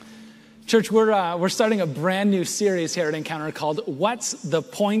Church, we're starting a brand new series here at Encounter called What's the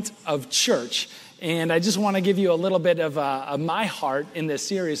Point of Church? And I just want to give you a little bit of my heart in this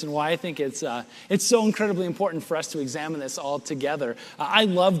series and why I think it's so incredibly important for us to examine this all together. I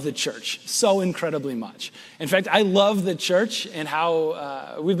love the church so incredibly much. In fact, I love the church and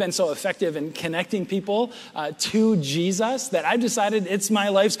how we've been so effective in connecting people to Jesus that I've decided it's my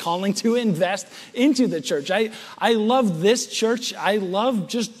life's calling to invest into the church. I love this church. I love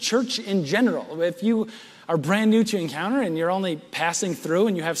just church in general. If you are brand new to Encounter and you're only passing through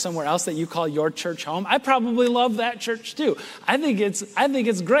and you have somewhere else that you call your church home, I probably love that church too. I think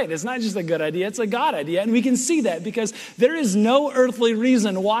it's great. It's not just a good idea, it's a God idea. And we can see that because there is no earthly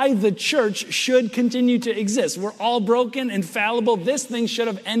reason why the church should continue to exist. We're all broken and fallible. This thing should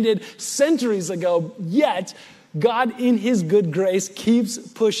have ended centuries ago, yet God in his good grace keeps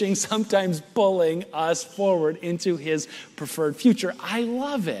pushing, sometimes pulling us forward into his preferred future. I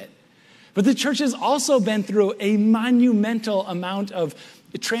love it. But the church has also been through a monumental amount of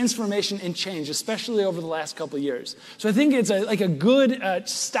transformation and change, especially over the last couple of years. So I think it's a good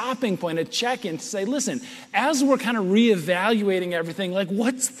stopping point, a check-in to say, listen, as we're kind of reevaluating everything,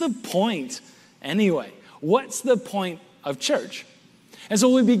 what's the point anyway? What's the point of church? And so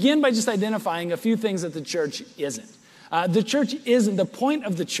we begin by just identifying a few things that the church isn't. The point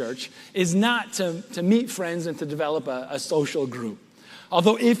of the church is not to meet friends and to develop a social group.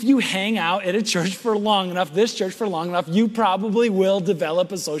 Although if you hang out at a church for long enough, this church for long enough, you probably will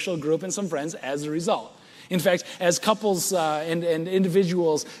develop a social group and some friends as a result. In fact, as couples and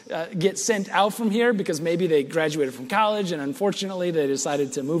individuals get sent out from here because maybe they graduated from college and unfortunately they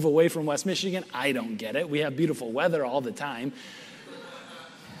decided to move away from West Michigan, I don't get it. We have beautiful weather all the time.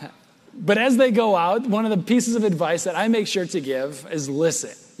 But as they go out, one of the pieces of advice that I make sure to give is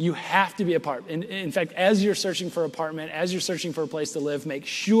listen. You have to be a part. In fact, as you're searching for an apartment, as you're searching for a place to live, make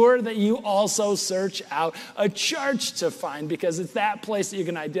sure that you also search out a church to find because it's that place that you're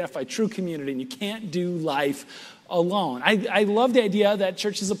going to identify true community and you can't do life alone. I love the idea that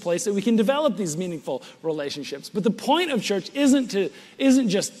church is a place that we can develop these meaningful relationships. But the point of church isn't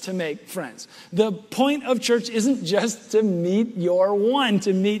just to make friends. The point of church isn't just to meet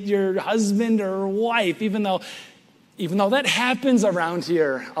to meet your husband or wife, even though that happens around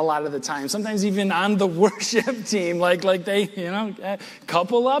here a lot of the time, sometimes even on the worship team, like they,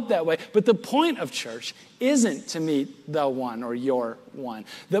 couple up that way. But the point of church isn't to meet the one or your one.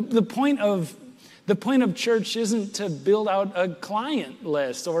 The point of church isn't to build out a client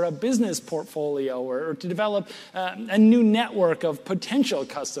list or a business portfolio or to develop a new network of potential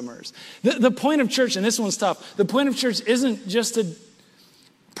customers. The point of church, and this one's tough, the point of church isn't just to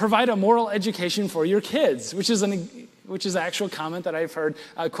provide a moral education for your kids, which is an actual comment that I've heard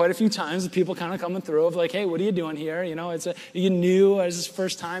quite a few times. People kind of coming through of like, hey, what are you doing here? Are you new? Is this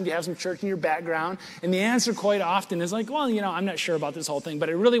first time? Do you have some church in your background? And the answer quite often is like, well, I'm not sure about this whole thing, but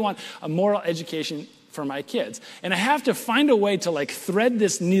I really want a moral education for my kids. And I have to find a way to thread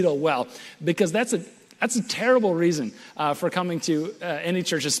this needle well, because that's a terrible reason for coming to any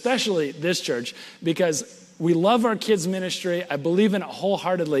church, especially this church, because we love our kids' ministry. I believe in it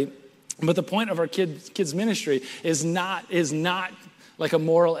wholeheartedly. But the point of our kids' ministry is not like a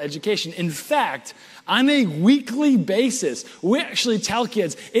moral education. In fact, on a weekly basis, we actually tell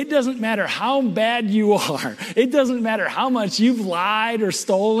kids, it doesn't matter how bad you are. It doesn't matter how much you've lied or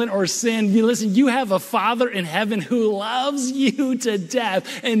stolen or sinned. Listen, you have a Father in heaven who loves you to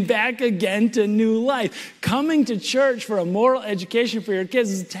death and back again to new life. Coming to church for a moral education for your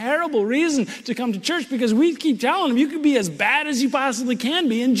kids is a terrible reason to come to church because we keep telling them you can be as bad as you possibly can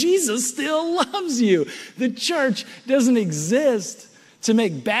be and Jesus still loves you. The church doesn't exist to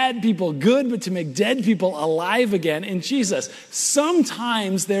make bad people good, but to make dead people alive again in Jesus.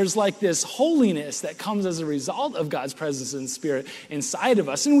 Sometimes there's this holiness that comes as a result of God's presence and Spirit inside of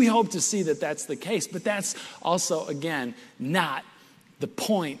us, and we hope to see that that's the case. But that's also, again, not the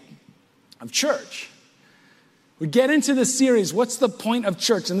point of church. We get into this series, what's the point of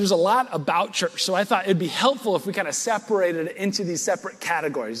church? And there's a lot about church. So I thought it'd be helpful if we kind of separated it into these separate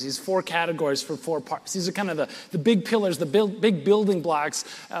categories, these 4 categories for 4 parts. These are kind of the big pillars, the big building blocks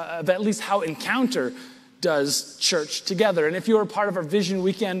of at least how Encounter does church together. And if you were part of our Vision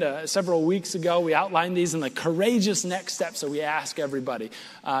Weekend several weeks ago, we outlined these in the courageous next steps. So we ask everybody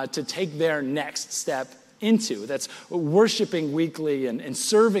to take their next step into. That's worshiping weekly and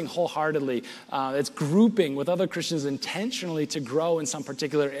serving wholeheartedly. That's grouping with other Christians intentionally to grow in some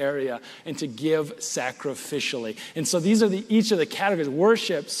particular area and to give sacrificially. And so these are each of the categories: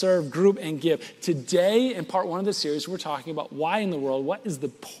 worship, serve, group, and give. Today, in part 1 of the series, we're talking about why in the world, what is the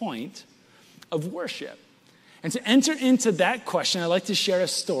point of worship? And to enter into that question, I'd like to share a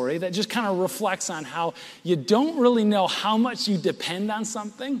story that just kind of reflects on how you don't really know how much you depend on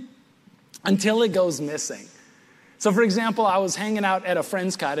something until it goes missing. So for example, I was hanging out at a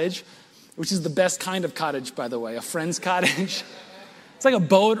friend's cottage, which is the best kind of cottage, by the way, a friend's cottage. It's like a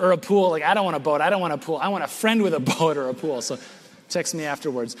boat or a pool. Like, I don't want a boat, I don't want a pool. I want a friend with a boat or a pool. So text me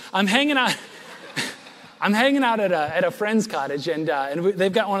afterwards. I'm hanging out at a friend's cottage, and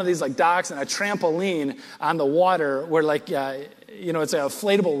they've got one of these like docks and a trampoline on the water where it's a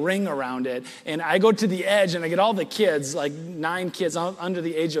inflatable ring around it. And I go to the edge and I get all the kids, like 9 kids under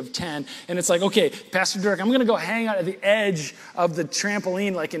the age of 10. And it's like, okay, Pastor Dirk, I'm going to go hang out at the edge of the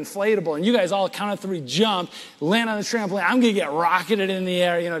trampoline, like inflatable. And you guys all count of 3, jump, land on the trampoline. I'm going to get rocketed in the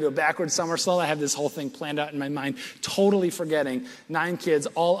air, do a backward somersault. I have this whole thing planned out in my mind, totally forgetting 9 kids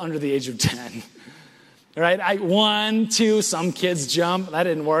all under the age of 10. Right? 1, 2, some kids jump. That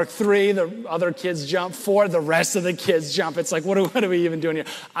didn't work. 3, the other kids jump. 4, the rest of the kids jump. It's like, what are we even doing here?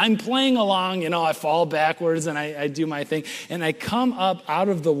 I'm playing along, I fall backwards and I do my thing. And I come up out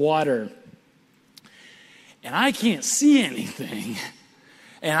of the water and I can't see anything.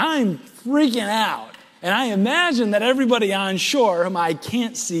 And I'm freaking out. And I imagine that everybody on shore, whom I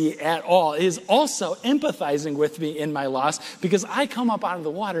can't see at all, is also empathizing with me in my loss, because I come up out of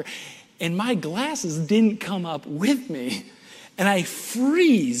the water and my glasses didn't come up with me. And I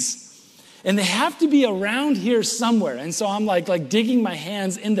freeze. And they have to be around here somewhere. And so I'm like digging my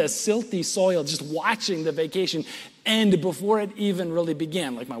hands in the silty soil, just watching the vacation end before it even really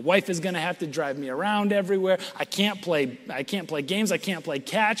began. Like, my wife is going to have to drive me around everywhere. I can't play games. I can't play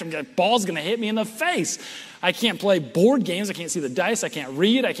catch. Ball's going to hit me in the face. I can't play board games. I can't see the dice. I can't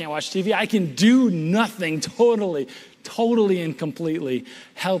read. I can't watch TV. I can do nothing. Totally and completely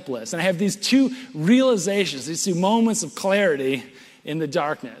helpless. And I have these 2 realizations, these 2 moments of clarity in the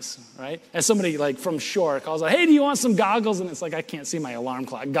darkness, right? As somebody from shore calls out, hey, do you want some goggles? And it's like, I can't see my alarm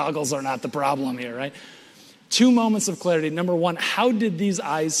clock. Goggles are not the problem here, right? 2 moments of clarity. Number 1, how did these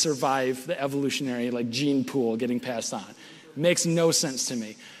eyes survive the evolutionary gene pool getting passed on? Makes no sense to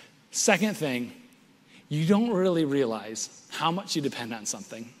me. Second thing, you don't really realize how much you depend on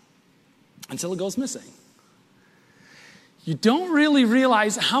something until it goes missing. You don't really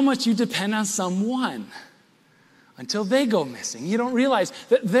realize how much you depend on someone until they go missing. You don't realize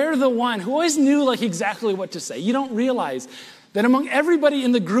that they're the one who always knew exactly what to say. You don't realize that among everybody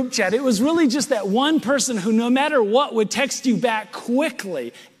in the group chat, it was really just that one person who, no matter what, would text you back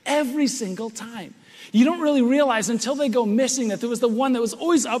quickly every single time. You don't really realize until they go missing that there was the one that was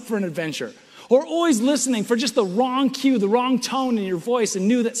always up for an adventure, or always listening for just the wrong cue, the wrong tone in your voice, and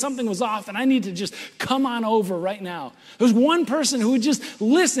knew that something was off and I need to just come on over right now. There was one person who would just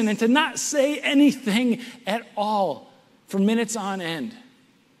listen and to not say anything at all for minutes on end.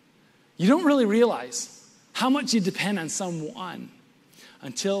 You don't really realize how much you depend on someone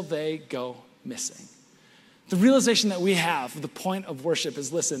until they go missing. The realization that we have, the point of worship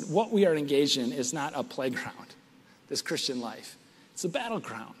is, listen, what we are engaged in is not a playground, this Christian life. It's a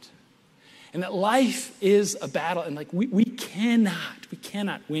battleground. And that life is a battle, and we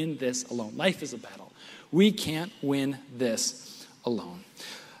cannot win this alone. Life is a battle. We can't win this alone.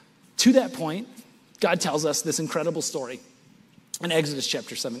 To that point, God tells us this incredible story in Exodus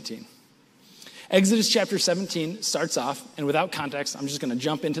chapter 17. Exodus chapter 17 starts off, and without context, I'm just going to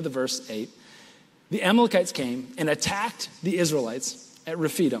jump into the verse 8. The Amalekites came and attacked the Israelites at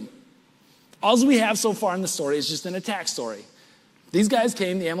Rephidim. All we have so far in the story is just an attack story. These guys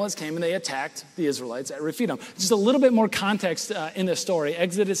came, the Amalekites came, and they attacked the Israelites at Rephidim. Just a little bit more context in the story.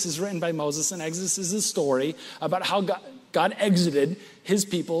 Exodus is written by Moses, and Exodus is a story about how God exited his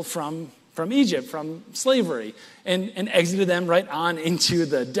people from Egypt, from slavery, and exited them right on into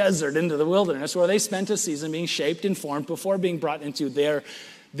the desert, into the wilderness, where they spent a season being shaped and formed before being brought into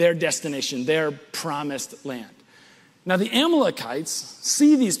their destination, their promised land. Now, the Amalekites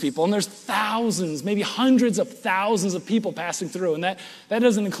see these people, and there's thousands, maybe hundreds of thousands of people passing through, and that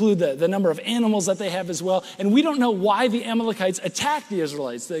doesn't include the number of animals that they have as well. And we don't know why the Amalekites attacked the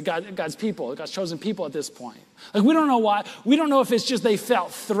Israelites, God's people, God's chosen people at this point. We don't know why. We don't know if it's just they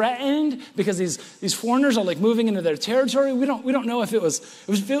felt threatened because these foreigners are moving into their territory. We don't know if it was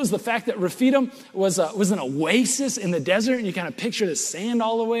the fact that Rephidim was an oasis in the desert, and you kind of picture the sand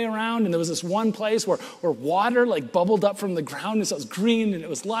all the way around, and there was this one place where water bubbled up from the ground, and so it was green and it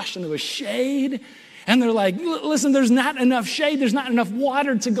was lush and there was shade. And they're like, listen, there's not enough shade, there's not enough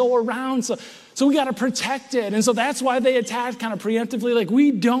water to go around, so we got to protect it. And so that's why they attacked kind of preemptively.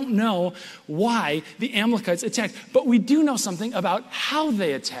 We don't know why the Amalekites attacked, but we do know something about how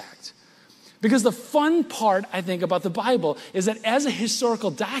they attacked. Because the fun part, I think, about the Bible is that as a historical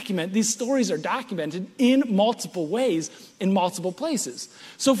document, these stories are documented in multiple ways, in multiple places.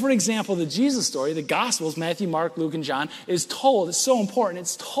 So, for example, the Jesus story, the Gospels, Matthew, Mark, Luke, and John, is told, it's so important,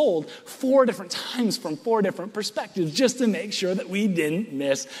 it's told 4 different times from 4 different perspectives, just to make sure that we didn't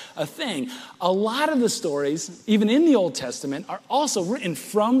miss a thing. A lot of the stories, even in the Old Testament, are also written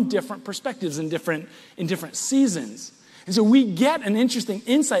from different perspectives in different seasons. And so we get an interesting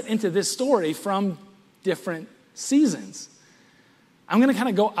insight into this story from different seasons. I'm going to kind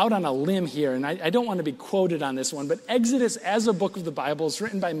of go out on a limb here, and I don't want to be quoted on this one, but Exodus as a book of the Bible is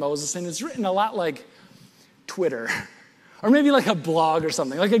written by Moses, and it's written a lot like Twitter, or maybe like a blog or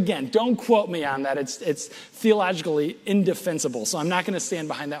something. Like, again, don't quote me on that. It's theologically indefensible, so I'm not going to stand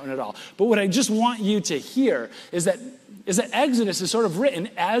behind that one at all. But what I just want you to hear is that Exodus is sort of written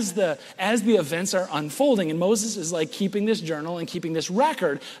as the events are unfolding. And Moses is like keeping this journal and keeping this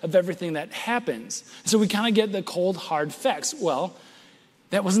record of everything that happens. So we kind of get the cold, hard facts. Well,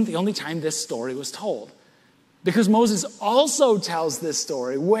 that wasn't the only time this story was told. Because Moses also tells this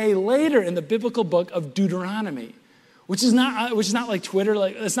story way later in the biblical book of Deuteronomy, which is not like Twitter.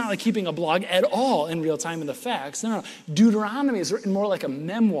 Like, it's not like keeping a blog at all in real time in the facts. No. Deuteronomy is written more like a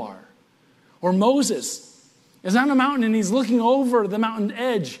memoir. Or Moses is on a mountain and he's looking over the mountain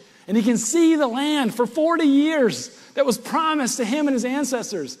edge and he can see the land for 40 years that was promised to him and his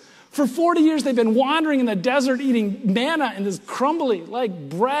ancestors. For 40 years they've been wandering in the desert eating manna and this crumbly like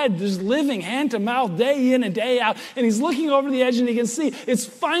bread, just living hand to mouth day in and day out. And he's looking over the edge and he can see it's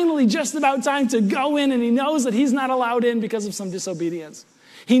finally just about time to go in, and he knows that he's not allowed in because of some disobedience.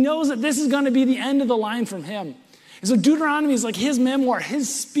 He knows that this is going to be the end of the line from him. And so Deuteronomy is like his memoir,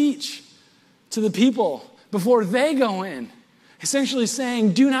 his speech to the people before they go in, essentially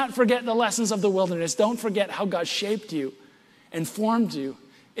saying, do not forget the lessons of the wilderness. Don't forget how God shaped you and formed you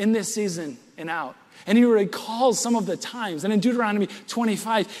in this season and out. And he recalls some of the times. And in Deuteronomy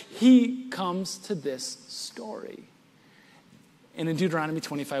 25, he comes to this story. And in Deuteronomy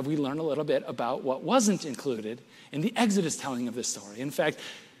 25, we learn a little bit about what wasn't included in the Exodus telling of this story. In fact,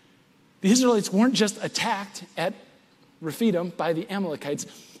 the Israelites weren't just attacked at Rephidim by the Amalekites.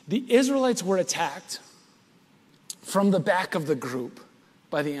 The Israelites were attacked from the back of the group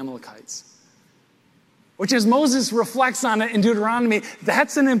by the Amalekites. Which, as Moses reflects on it in Deuteronomy,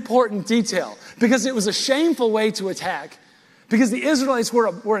 that's an important detail, because it was a shameful way to attack, because the Israelites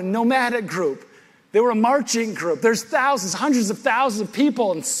were a nomadic group. They were a marching group. There's thousands, hundreds of thousands of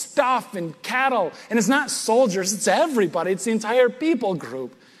people and stuff and cattle, and it's not soldiers, it's everybody. It's the entire people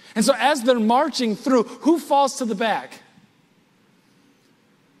group. And so as they're marching through, who falls to the back?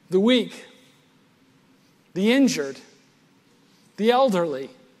 The weak, the injured, the elderly,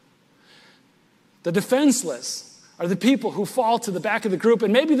 the defenseless are the people who fall to the back of the group.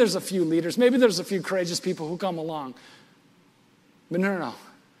 And maybe there's a few leaders, maybe there's a few courageous people who come along. But no.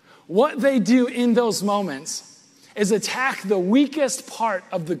 What they do in those moments is attack the weakest part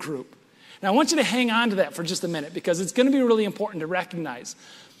of the group. Now, I want you to hang on to that for just a minute, because it's going to be really important to recognize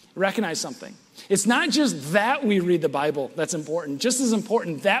something. It's not just that we read the Bible that's important. Just as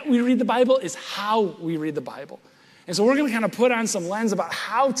important that we read the Bible is how we read the Bible. And so we're going to kind of put on some lens about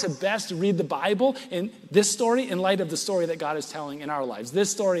how to best read the Bible in this story in light of the story that God is telling in our lives. This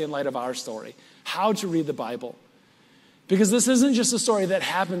story in light of our story. How to read the Bible. Because this isn't just a story that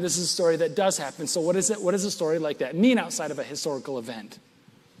happened, this is a story that does happen. So what is it? What does a story like that mean outside of a historical event?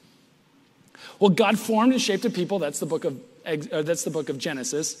 Well, God formed and shaped a people. That's the book of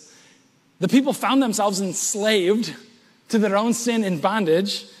Genesis. The people found themselves enslaved to their own sin and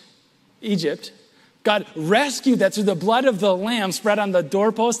bondage, Egypt. God rescued that through the blood of the lamb spread on the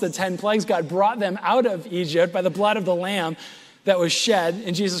doorpost, the 10 plagues. God brought them out of Egypt by the blood of the lamb that was shed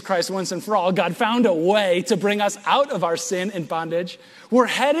in Jesus Christ once and for all. God found a way to bring us out of our sin and bondage. We're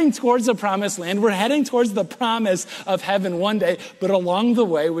heading towards the promised land. We're heading towards the promise of heaven one day. But along the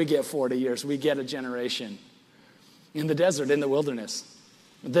way, we get 40 years. We get a generation in the desert, in the wilderness.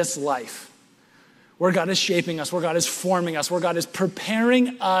 This life, where God is shaping us, where God is forming us, where God is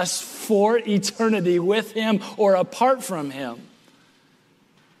preparing us for eternity with him or apart from him.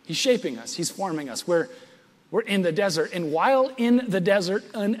 He's shaping us. He's forming us. We're in the desert. And while in the desert,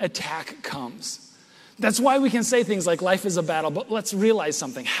 an attack comes. That's why we can say things like life is a battle. But let's realize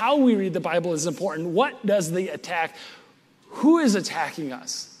something. How we read the Bible is important. What does the attack? Who is attacking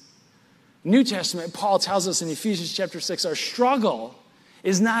us? New Testament, Paul tells us in Ephesians chapter 6, our struggle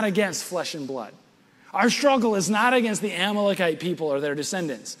is not against flesh and blood. Our struggle is not against the Amalekite people or their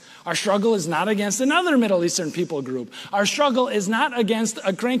descendants. Our struggle is not against another Middle Eastern people group. Our struggle is not against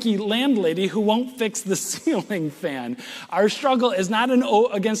a cranky landlady who won't fix the ceiling fan. Our struggle is not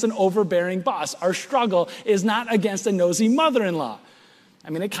against an overbearing boss. Our struggle is not against a nosy mother-in-law. I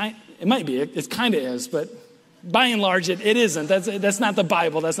mean, it might be. It kind of is, but by and large, it isn't. That's not the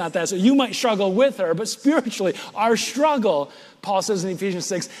Bible. That's not that. So you might struggle with her, but spiritually, our struggle, Paul says in Ephesians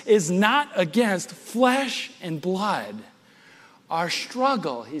 6, is not against flesh and blood. Our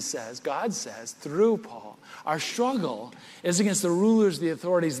struggle, he says, God says, through Paul, our struggle is against the rulers, the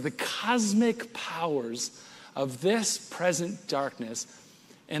authorities, the cosmic powers of this present darkness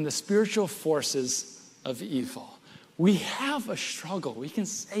and the spiritual forces of evil. We have a struggle. We can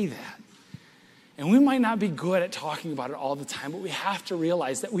say that. And we might not be good at talking about it all the time, but we have to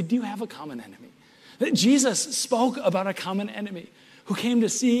realize that we do have a common enemy. That Jesus spoke about a common enemy who came to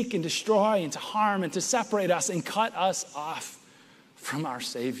seek and destroy and to harm and to separate us and cut us off from our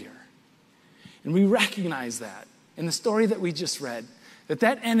Savior. And we recognize that in the story that we just read,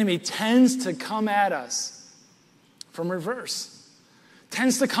 that enemy tends to come at us from reverse.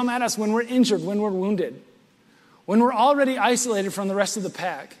 Tends to come at us when we're injured, when we're wounded, when we're already isolated from the rest of the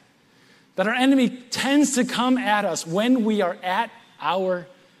pack. That our enemy tends to come at us when we are at our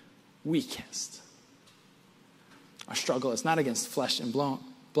weakest. Our struggle is not against flesh and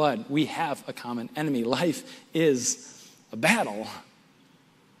blood. We have a common enemy. Life is a battle.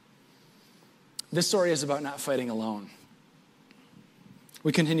 This story is about not fighting alone.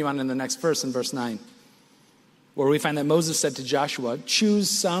 We continue on in the next verse, in verse 9, where we find that Moses said to Joshua, "Choose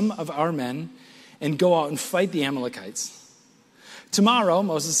some of our men and go out and fight the Amalekites. Tomorrow,"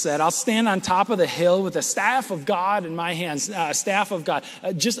 Moses said, "I'll stand on top of the hill with the staff of God in my hands." Staff of God.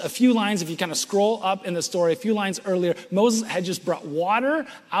 Just a few lines, if you kind of scroll up in the story, a few lines earlier, Moses had just brought water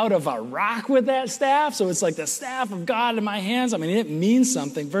out of a rock with that staff. So it's like the staff of God in my hands. I mean, it means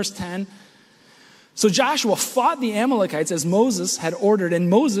something. Verse 10. So Joshua fought the Amalekites as Moses had ordered. And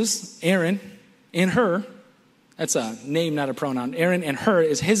Moses, Aaron, and Hur, that's a name, not a pronoun. Aaron and Hur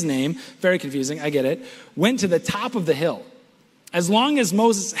is his name. Very confusing, I get it. Went to the top of the hill. As long as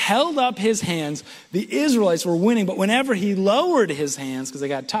Moses held up his hands, the Israelites were winning. But whenever he lowered his hands, because they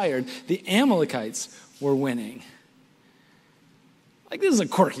got tired, the Amalekites were winning. Like, this is a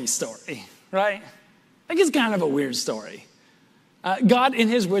quirky story, right? Like, it's kind of a weird story. God, in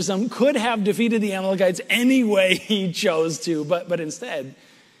his wisdom, could have defeated the Amalekites any way he chose to, but instead,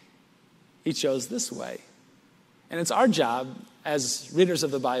 he chose this way. And it's our job as readers of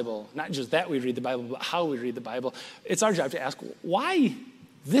the Bible, not just that we read the Bible, but how we read the Bible. It's our job to ask, why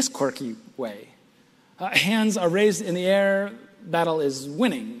this quirky way? Hands are raised in the air, battle is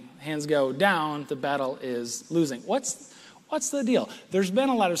winning. Hands go down, the battle is losing. What's the deal? There's been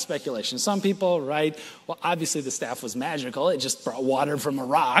a lot of speculation. Some people write, well, obviously the staff was magical. It just brought water from a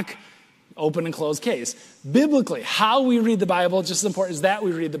rock. Open and closed case. Biblically, how we read the Bible, just as important as that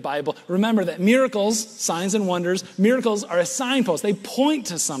we read the Bible, remember that miracles, signs and wonders, miracles are a signpost. They point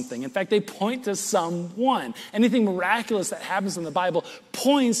to something. In fact, they point to someone. Anything miraculous that happens in the Bible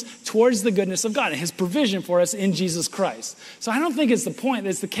points towards the goodness of God and his provision for us in Jesus Christ. So I don't think it's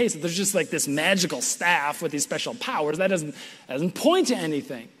the case that there's just like this magical staff with these special powers. That doesn't point to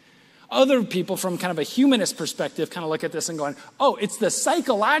anything. Other people from kind of a humanist perspective kind of look at this and going, oh, it's the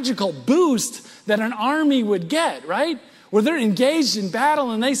psychological boost that an army would get, right? Where they're engaged in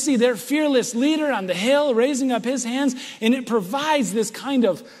battle and they see their fearless leader on the hill raising up his hands, and it provides this kind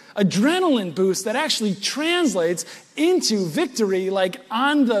of adrenaline boost that actually translates into victory like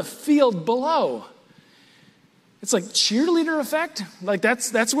on the field below. It's like cheerleader effect. Like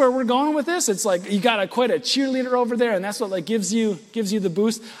that's where we're going with this. It's like you got quite a cheerleader over there, and that's what like gives you the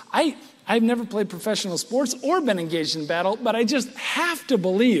boost. I've never played professional sports or been engaged in battle, but I just have to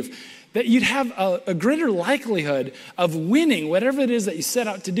believe that you'd have a greater likelihood of winning whatever it is that you set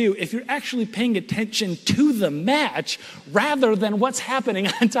out to do if you're actually paying attention to the match rather than what's happening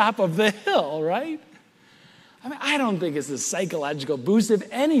on top of the hill, right? I mean, I don't think it's a psychological boost. If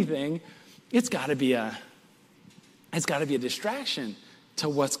anything, it's got to be a distraction to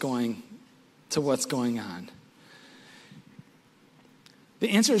what's going on. The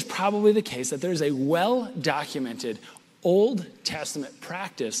answer is probably the case that there's a well-documented Old Testament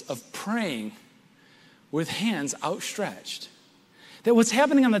practice of praying with hands outstretched. That what's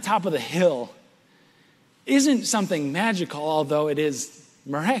happening on the top of the hill isn't something magical, although it is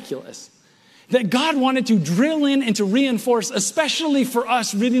miraculous. that God wanted to drill in and to reinforce, especially for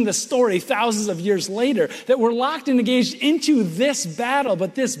us reading the story thousands of years later, that we're locked and engaged into this battle,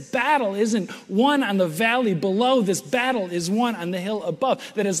 but this battle isn't one on the valley below. This battle is one on the hill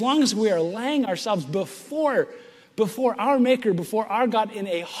above. That as long as we are laying ourselves before our Maker, before our God in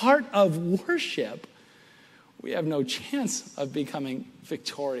a heart of worship, we have no chance of becoming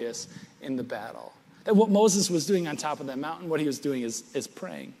victorious in the battle. That what Moses was doing on top of that mountain, what he was doing is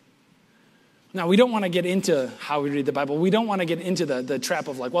praying. Now, we don't want to get into how we read the Bible. We don't want to get into the trap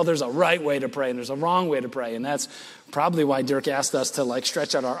of like, well, there's a right way to pray and there's a wrong way to pray. And that's probably why Dirk asked us to like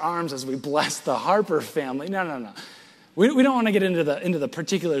stretch out our arms as we bless the Harper family. No. We don't want to get into the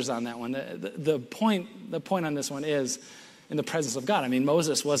particulars on that one. The point on this one is in the presence of God. I mean,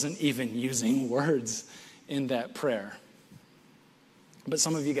 Moses wasn't even using words in that prayer. But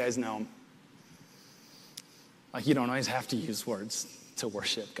some of you guys know, like, you don't always have to use words to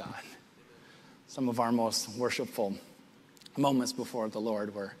worship God. Some of our most worshipful moments before the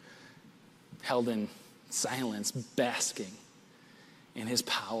Lord were held in silence, basking in his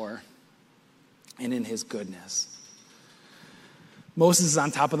power and in his goodness. Moses is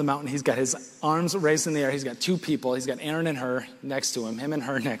on top of the mountain. He's got his arms raised in the air. He's got two people. He's got Aaron and Hur next to him, him and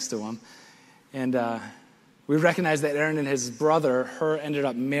Hur next to him. And we recognize that Aaron and his brother, Hur, ended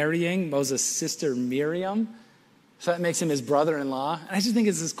up marrying Moses' sister Miriam. So that makes him his brother-in-law. And I just think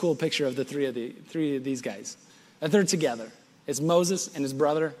it's this cool picture of the three of these guys. That they're together. It's Moses and his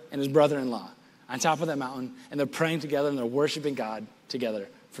brother and his brother-in-law on top of that mountain. And they're praying together and they're worshiping God together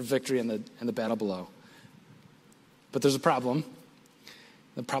for victory in the battle below. But there's a problem.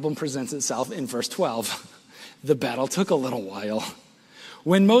 The problem presents itself in verse 12. The battle took a little while.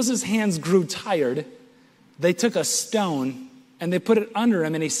 When Moses' hands grew tired, they took a stone and they put it under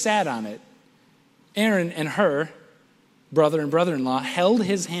him and he sat on it. Aaron and Hur, brother and brother-in-law, held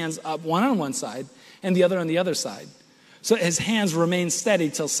his hands up, one on one side and the other on the other side. So his hands remained steady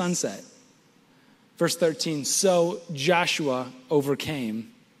till sunset. Verse 13, so Joshua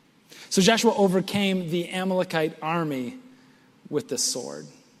overcame. So Joshua overcame the Amalekite army with the sword.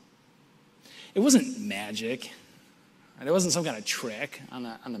 It wasn't magic. Right? It wasn't some kind of trick on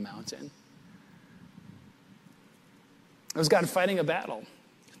the mountain. It was God fighting a battle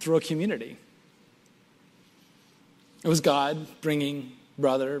through a community. It was God bringing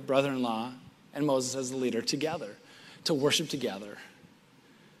brother-in-law, and Moses as the leader together to worship together,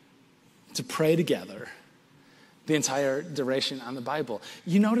 to pray together the entire duration on the Bible.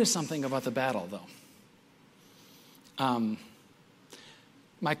 You notice something about the battle, though.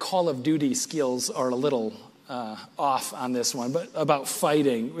 My Call of Duty skills are a little off on this one, but about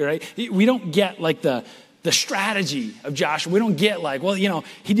fighting, right? We don't get like the strategy of Joshua. We don't get like, well,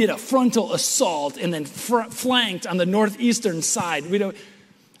 he did a frontal assault and then flanked on the northeastern side.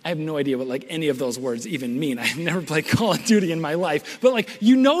 I have no idea what like any of those words even mean. I've never played Call of Duty in my life. But like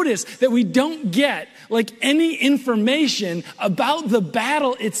you notice that we don't get like any information about the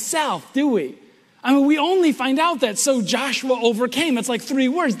battle itself, do we? I mean, we only find out that so Joshua overcame. It's like 3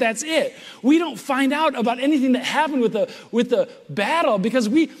 words. That's it. We don't find out about anything that happened with the battle because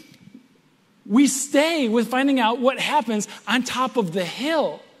we stay with finding out what happens on top of the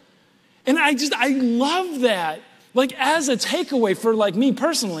hill. And I love that. Like as a takeaway for like me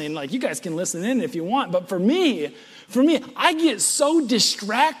personally, and like you guys can listen in if you want, but for me, I get so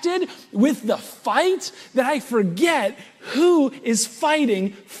distracted with the fight that I forget who is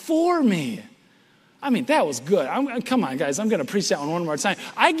fighting for me. I mean, that was good. Come on, guys. I'm going to preach that one more time.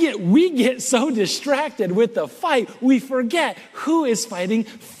 We get so distracted with the fight, we forget who is fighting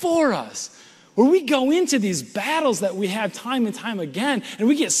for us. Where we go into these battles that we have time and time again, and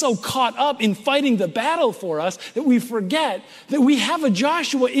we get so caught up in fighting the battle for us that we forget that we have a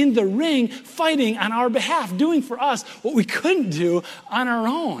Joshua in the ring fighting on our behalf, doing for us what we couldn't do on our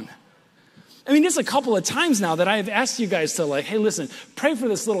own. I mean, it's a couple of times now that I've asked you guys to like, hey, listen, pray for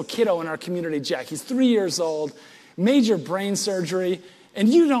this little kiddo in our community, Jack. He's 3 years old, major brain surgery, and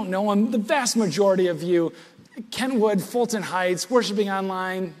you don't know him. The vast majority of you, Kentwood, Fulton Heights, worshiping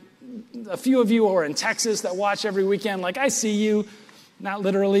online, a few of you are in Texas that watch every weekend. Like, I see you, not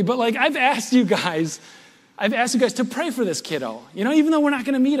literally, but like I've asked you guys to pray for this kiddo. Even though we're not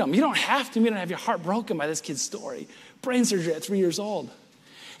going to meet him. You don't have to meet him and have your heart broken by this kid's story. Brain surgery at 3 years old.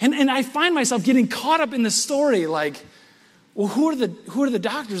 And I find myself getting caught up in the story like, Well, who are the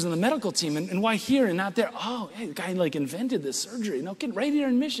doctors and the medical team, and why here and not there? Oh, hey, the guy invented this surgery. No kidding, right here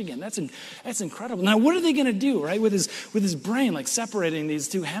in Michigan. That's incredible. Now, what are they going to do, right, with his brain, separating these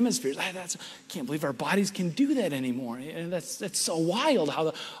two hemispheres? I can't believe our bodies can do that anymore. And that's so wild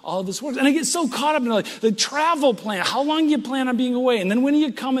how all of this works. And I get so caught up in the travel plan. How long do you plan on being away? And then when are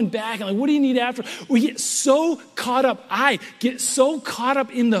you coming back? And what do you need after? We get so caught up. I get so caught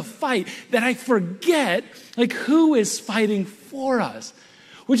up in the fight that I forget who is fighting for us.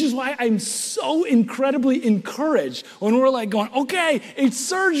 Which is why I'm so incredibly encouraged when we're going, okay, it's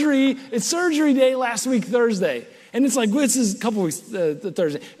surgery day last week, Thursday. And it's this is a couple weeks,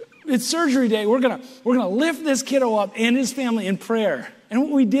 Thursday. It's surgery day. We're gonna lift this kiddo up and his family in prayer. And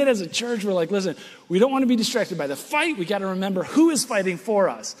what we did as a church, we're listen, we don't want to be distracted by the fight. We got to remember who is fighting for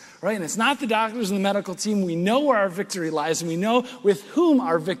us, right? And it's not the doctors and the medical team. We know where our victory lies, and we know with whom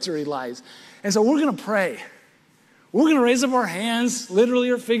our victory lies. And so we're going to pray. We're going to raise up our hands, literally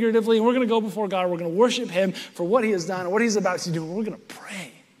or figuratively, and we're going to go before God. We're going to worship him for what he has done and what he's about to do. And we're going to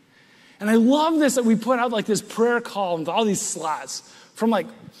pray. And I love this, that we put out this prayer call with all these slots from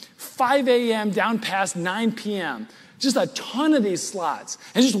 5 a.m. down past 9 p.m. Just a ton of these slots.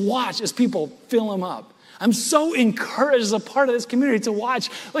 And just watch as people fill them up. I'm so encouraged as a part of this community to watch.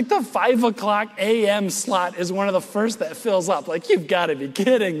 The 5 o'clock a.m. slot is one of the first that fills up. You've got to be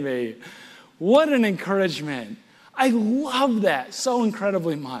kidding me. What an encouragement. I love that so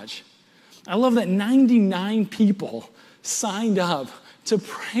incredibly much. I love that 99 people signed up to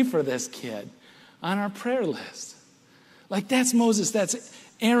pray for this kid on our prayer list. That's Moses, that's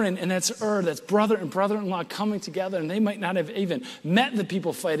Aaron, and that's that's brother and brother-in-law coming together, and they might not have even met the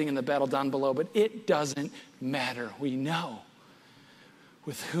people fighting in the battle down below, but it doesn't matter. We know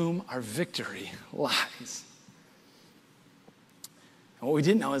with whom our victory lies. And what we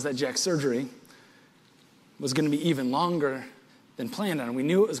didn't know is that Jack's surgery was going to be even longer than planned on. We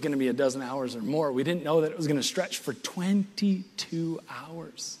knew it was going to be 12 hours or more. We didn't know that it was going to stretch for 22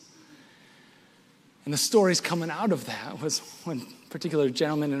 hours. And the stories coming out of that was one particular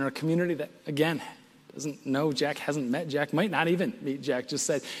gentleman in our community that, again, doesn't know Jack, hasn't met Jack, might not even meet Jack, just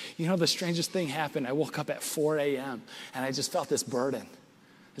said, the strangest thing happened. I woke up at 4 a.m. and I just felt this burden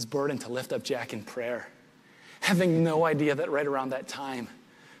to lift up Jack in prayer, having no idea that right around that time,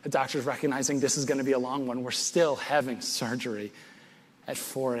 the doctor's recognizing this is going to be a long one. We're still having surgery at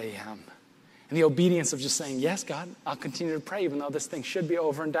 4 a.m. And the obedience of just saying, yes, God, I'll continue to pray, even though this thing should be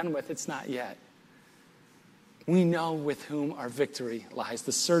over and done with. It's not yet. We know with whom our victory lies.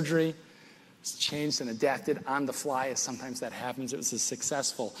 The surgery is changed and adapted on the fly, as sometimes that happens. It was a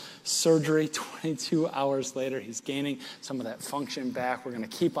successful surgery. 22 hours later, he's gaining some of that function back. We're going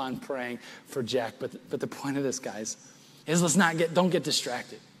to keep on praying for Jack. But the point of this, guys, is don't get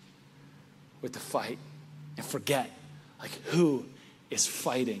distracted with the fight and forget who is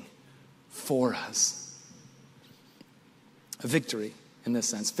fighting for us. A victory, in this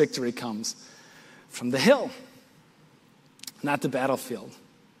sense, victory comes from the hill, not the battlefield.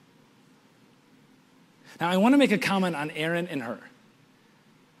 Now, I want to make a comment on Aaron and Hur.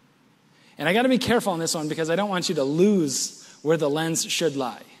 And I got to be careful on this one because I don't want you to lose where the lens should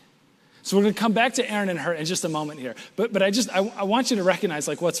lie. So we're going to come back to Aaron and Hur in just a moment here. But I want you to recognize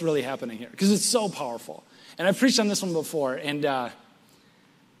what's really happening here because it's so powerful. And I've preached on this one before, and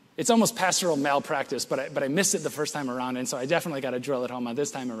it's almost pastoral malpractice, but I missed it the first time around, and so I definitely got to drill it home on this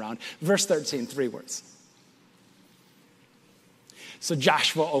time around. Verse 13, 3 words. So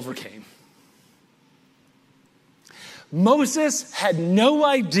Joshua overcame. Moses had no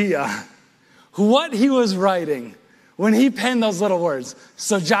idea what he was writing when he penned those little words.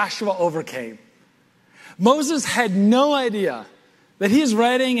 So Joshua overcame. Moses had no idea that he is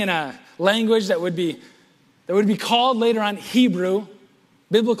writing in a language that would be called later on Hebrew,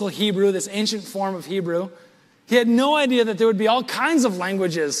 biblical Hebrew, this ancient form of Hebrew. He had no idea that there would be all kinds of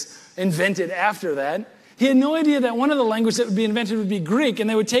languages invented after that. He had no idea that one of the languages that would be invented would be Greek, and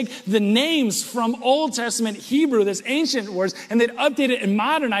they would take the names from Old Testament Hebrew, this ancient words, and they'd update it and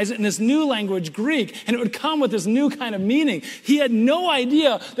modernize it in this new language, Greek, and it would come with this new kind of meaning. He had no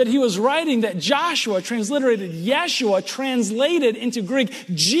idea that he was writing that Joshua, transliterated Yeshua, translated into Greek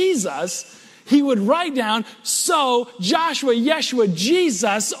Jesus. He would write down, so Joshua, Yeshua,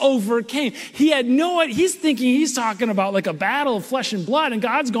 Jesus overcame. He had he's thinking he's talking about a battle of flesh and blood, and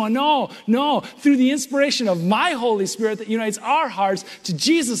God's going, no, through the inspiration of my Holy Spirit that unites our hearts to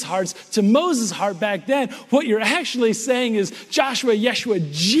Jesus' hearts, to Moses' heart back then, what you're actually saying is Joshua, Yeshua,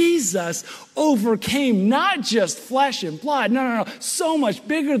 Jesus overcame not just flesh and blood. No. So much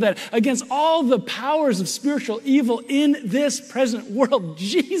bigger than against all the powers of spiritual evil in this present world.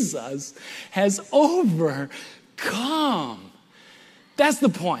 Jesus has overcome. come. That's the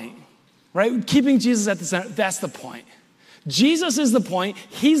point, right? Keeping Jesus at the center, that's the point. Jesus is the point.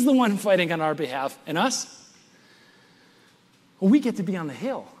 He's the one fighting on our behalf. And us? Well, we get to be on the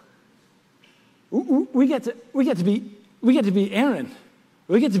hill. We get to be Aaron.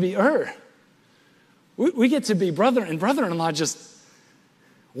 We get to be we get to be brother and brother-in-law just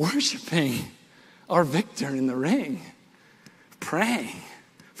worshiping our victor in the ring, praying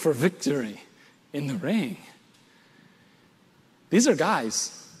for victory in the ring. These are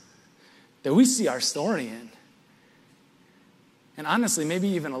guys that we see our story in. And honestly, maybe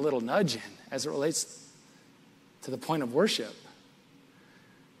even a little nudge in as it relates to the point of worship.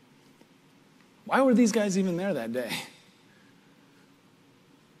 Why were these guys even there that day?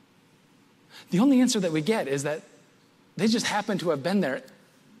 The only answer that we get is that they just happen to have been there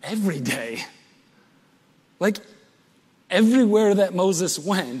every day. Like everywhere that Moses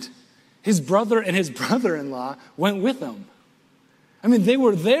went, his brother and his brother-in-law went with him. I mean, they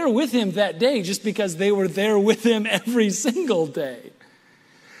were there with him that day just because they were there with him every single day.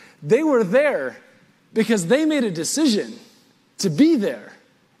 They were there because they made a decision to be there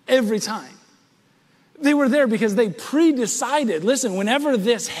every time. They were there because they pre-decided, listen, whenever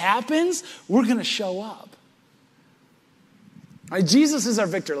this happens, we're going to show up. All right, Jesus is our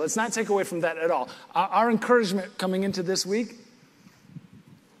victor. Let's not take away from that at all. Our encouragement coming into this week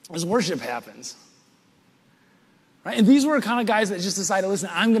is worship happens. Right? And these were the kind of guys that just decided, listen,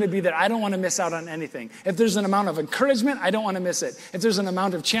 I'm going to be there. I don't want to miss out on anything. If there's an amount of encouragement, I don't want to miss it. If there's an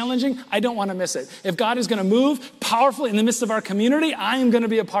amount of challenging, I don't want to miss it. If God is going to move powerfully in the midst of our community, I am going to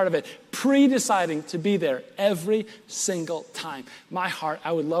be a part of it. Pre-deciding to be there every single time. My heart,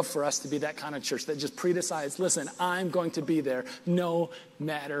 I would love for us to be that kind of church that just pre-decides, listen, I'm going to be there no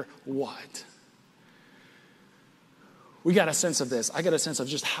matter what. We got a sense of this. I got a sense of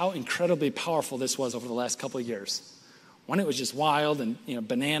just how incredibly powerful this was over the last couple of years. When it was just wild and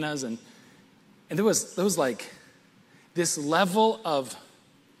bananas, and there was like this level of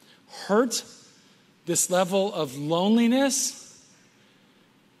hurt, this level of loneliness,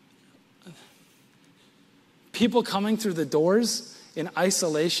 people coming through the doors in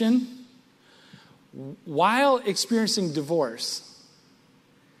isolation while experiencing divorce.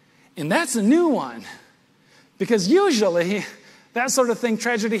 And that's a new one. Because usually, that sort of thing,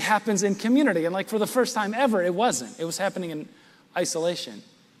 tragedy happens in community. And like for the first time ever, it wasn't. It was happening in isolation.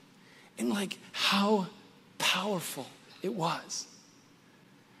 And like how powerful it was.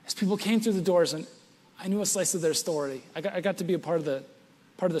 As people came through the doors, and I knew a slice of their story. I got to be a part of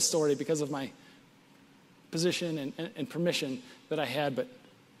the story because of my position and permission that I had. But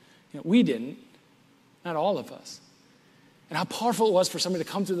we didn't. Not all of us. And how powerful it was for somebody to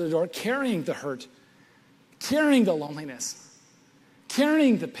come through the door carrying the hurt, carrying the loneliness,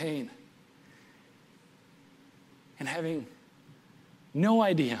 carrying the pain, and having no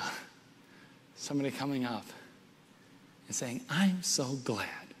idea somebody coming up and saying, I'm so glad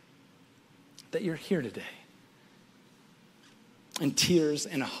that you're here today. And tears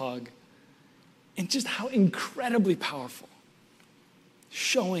and a hug. And just how incredibly powerful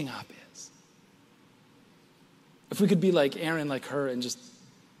showing up is. If we could be like Aaron, like her, and just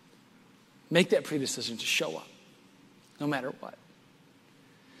make that pre-decision to show up, no matter what.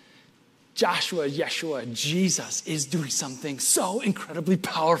 Joshua, Yeshua, Jesus is doing something so incredibly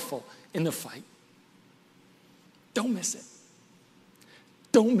powerful in the fight. Don't miss it.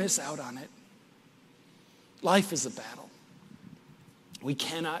 Don't miss out on it. Life is a battle. We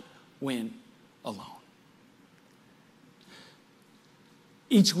cannot win alone.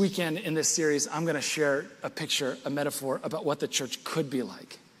 Each weekend in this series, I'm going to share a picture, a metaphor about what the church could be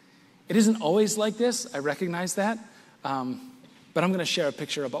like. It isn't always like this. I recognize that. But I'm going to share a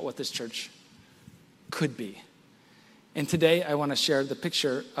picture about what this church could be. And today I want to share the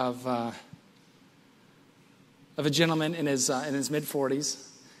picture of a gentleman in his mid-40s.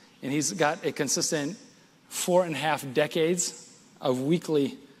 And he's got a consistent 4.5 decades of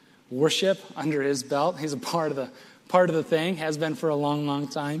weekly worship under his belt. He's a part of the thing, has been for a long, long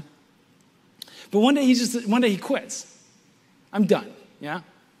time. But one day he quits. I'm done, yeah?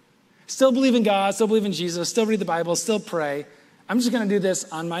 Still believe in God, still believe in Jesus, still read the Bible, still pray. I'm just going to do this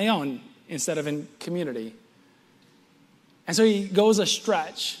on my own instead of in community. And so he goes a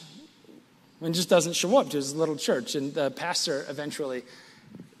stretch and just doesn't show up to his little church. And the pastor eventually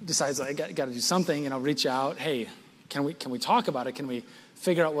decides, I got to do something, reach out. Hey, can we talk about it? Can we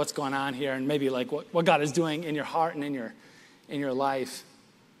figure out what's going on here and maybe like what God is doing in your heart and in your life?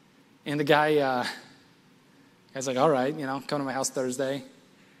 And the guy's like, all right, come to my house Thursday.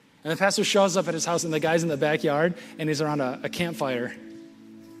 And the pastor shows up at his house, and the guy's in the backyard, and he's around a campfire.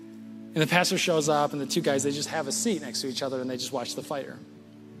 And the pastor shows up, and the two guys, they just have a seat next to each other, and they just watch the fire.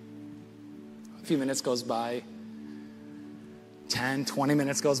 A few minutes goes by. 10, 20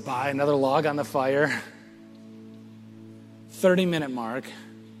 minutes goes by. Another log on the fire. 30-minute mark.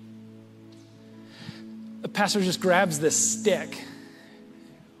 The pastor just grabs this stick,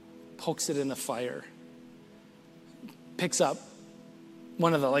 pokes it in the fire, picks up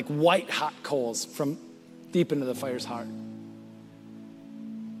one of the white hot coals from deep into the fire's heart,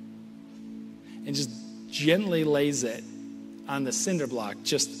 and just gently lays it on the cinder block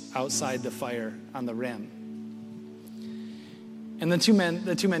just outside the fire on the rim. And the two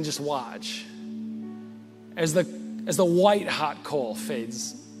men just watch as the white hot coal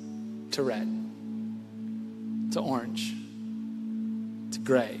fades to red, to orange, to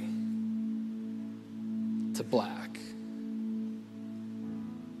gray, to black.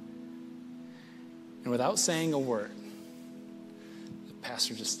 And without saying a word, the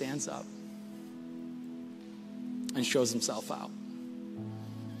pastor just stands up and shows himself out.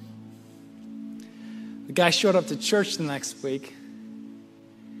 The guy showed up to church the next week,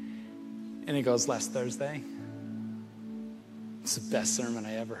 and he goes, last Thursday, it's the best sermon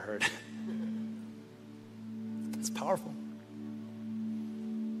I ever heard. It's powerful.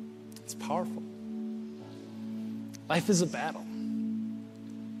 It's powerful. Life is a battle.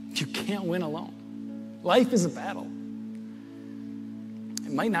 You can't win alone. Life is a battle.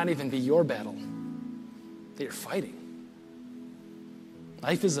 It might not even be your battle that you're fighting.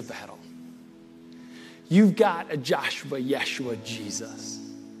 Life is a battle. You've got a Joshua, Yeshua, Jesus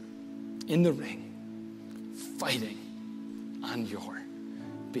in the ring, fighting on your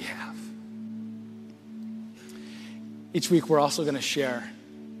behalf. Each week, we're also going to share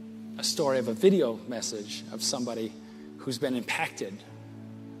a story of a video message of somebody who's been impacted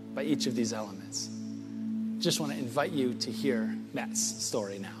by each of these elements. Just want to invite you to hear Matt's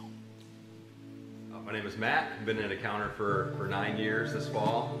story now. My name is Matt. I've been in Encounter for 9 years this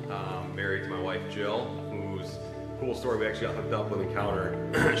fall. Married to my wife, Jill, whose cool story, we actually got hooked up with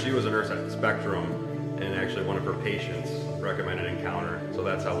Encounter. She was a nurse at Spectrum, and actually one of her patients recommended Encounter. So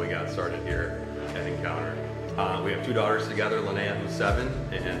that's how we got started here at Encounter. We have 2 daughters together, Linnea, who's 7,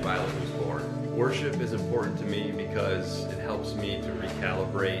 and Violet, who's 4. Worship is important to me because it helps me to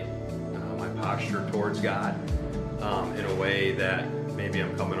recalibrate my posture towards God in a way that maybe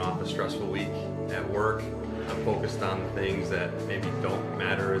I'm coming off a stressful week at work. I'm focused on the things that maybe don't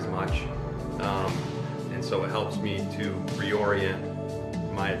matter as much. And so it helps me to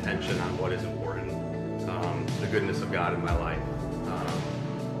reorient my attention on what is important. The goodness of God in my life.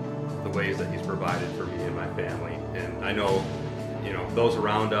 The ways that He's provided for me and my family. And I know, those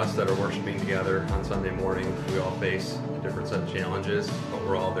around us that are worshiping together on Sunday morning, we all face a different set of challenges, but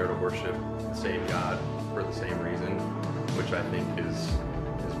we're all there to worship the same God for the same reason, which I think is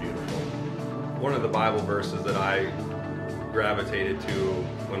beautiful. One of the Bible verses that I gravitated to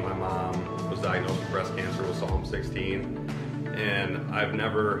when my mom was diagnosed with breast cancer was Psalm 16. And I've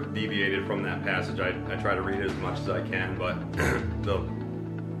never deviated from that passage. I try to read it as much as I can, but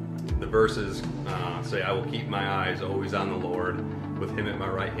the verses say, I will keep my eyes always on the Lord. With Him at my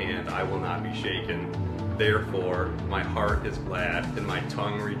right hand, I will not be shaken. Therefore, my heart is glad and my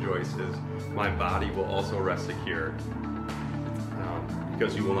tongue rejoices. My body will also rest secure,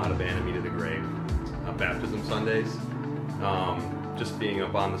 because you will not abandon me to the grave. Baptism Sundays, just being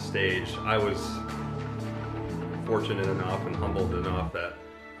up on the stage, I was fortunate enough and humbled enough that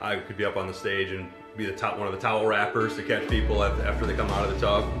I could be up on the stage and be one of the towel wrappers to catch people after they come out of the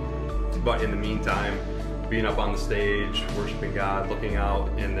tub. But in the meantime, being up on the stage, worshiping God, looking out,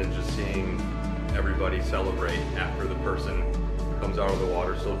 and then just seeing everybody celebrate after the person comes out of the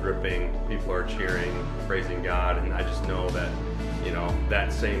water still dripping, people are cheering, praising God, and I just know that,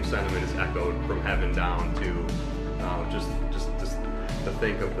 that same sentiment is echoed from heaven down to just to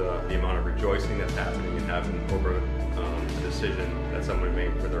think of the amount of rejoicing that's happening in heaven over a decision that someone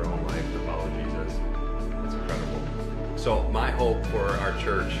made for their own life to follow Jesus. It's incredible. So my hope for our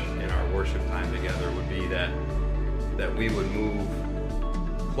church in our worship time together would be that we would move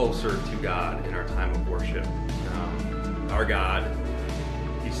closer to God in our time of worship. Our God,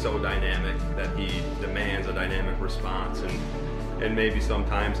 He's so dynamic that He demands a dynamic response, and maybe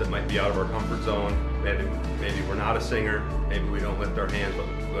sometimes it might be out of our comfort zone. Maybe we're not a singer, maybe we don't lift our hands,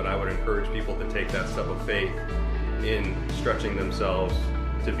 but I would encourage people to take that step of faith in stretching themselves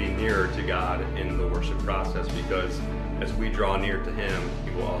to be nearer to God in the worship process, because as we draw near to Him,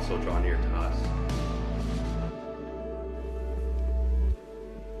 He will also draw near to us.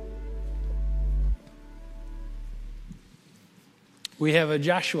 We have a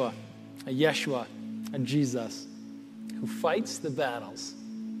Joshua, a Yeshua, a Jesus who fights the battles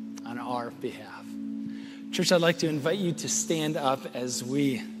on our behalf. Church, I'd like to invite you to stand up as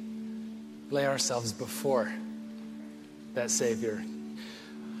we lay ourselves before that Savior.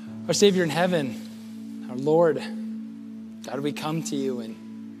 Our Savior in heaven, our Lord, God, we come to you and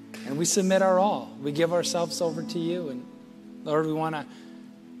we submit our all. We give ourselves over to you. And Lord, we want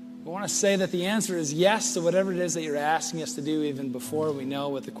to say that the answer is yes to whatever it is that you're asking us to do even before we know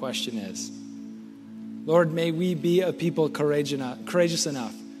what the question is. Lord, may we be a people courageous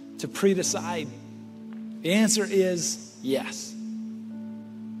enough to pre-decide. The answer is yes.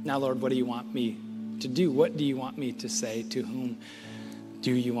 Now, Lord, what do you want me to do? What do you want me to say? To whom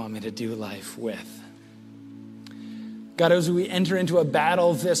do you want me to do life with? God, as we enter into a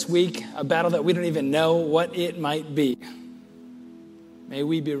battle this week, a battle that we don't even know what it might be, may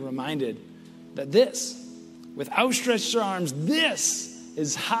we be reminded that this, with outstretched arms, this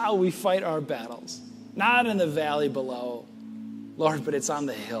is how we fight our battles. Not in the valley below, Lord, but it's on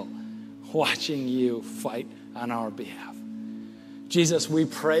the hill, watching you fight on our behalf. Jesus, we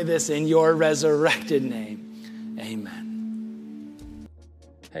pray this in your resurrected name. Amen.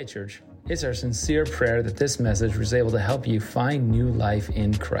 Hey, church. It's our sincere prayer that this message was able to help you find new life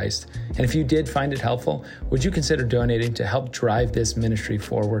in Christ. And if you did find it helpful, would you consider donating to help drive this ministry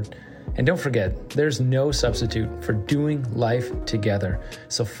forward? And don't forget, there's no substitute for doing life together.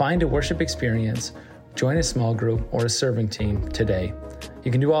 So find a worship experience, join a small group or a serving team today.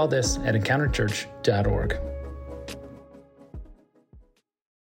 You can do all this at encounterchurch.org.